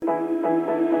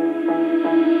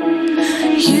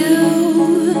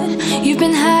You've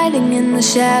been hiding in the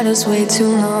shadows way too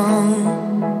long.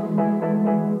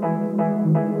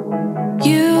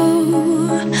 You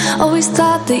always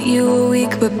thought that you were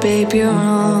weak, but babe, you're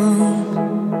wrong.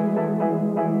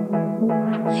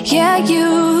 Yeah,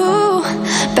 you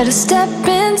better step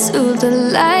into the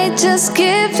light, just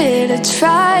give it a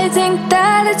try. Think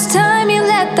that it's time you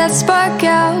let that spark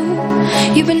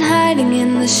out. You've been hiding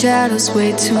in the shadows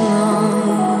way too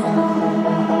long.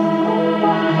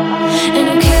 And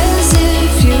who cares?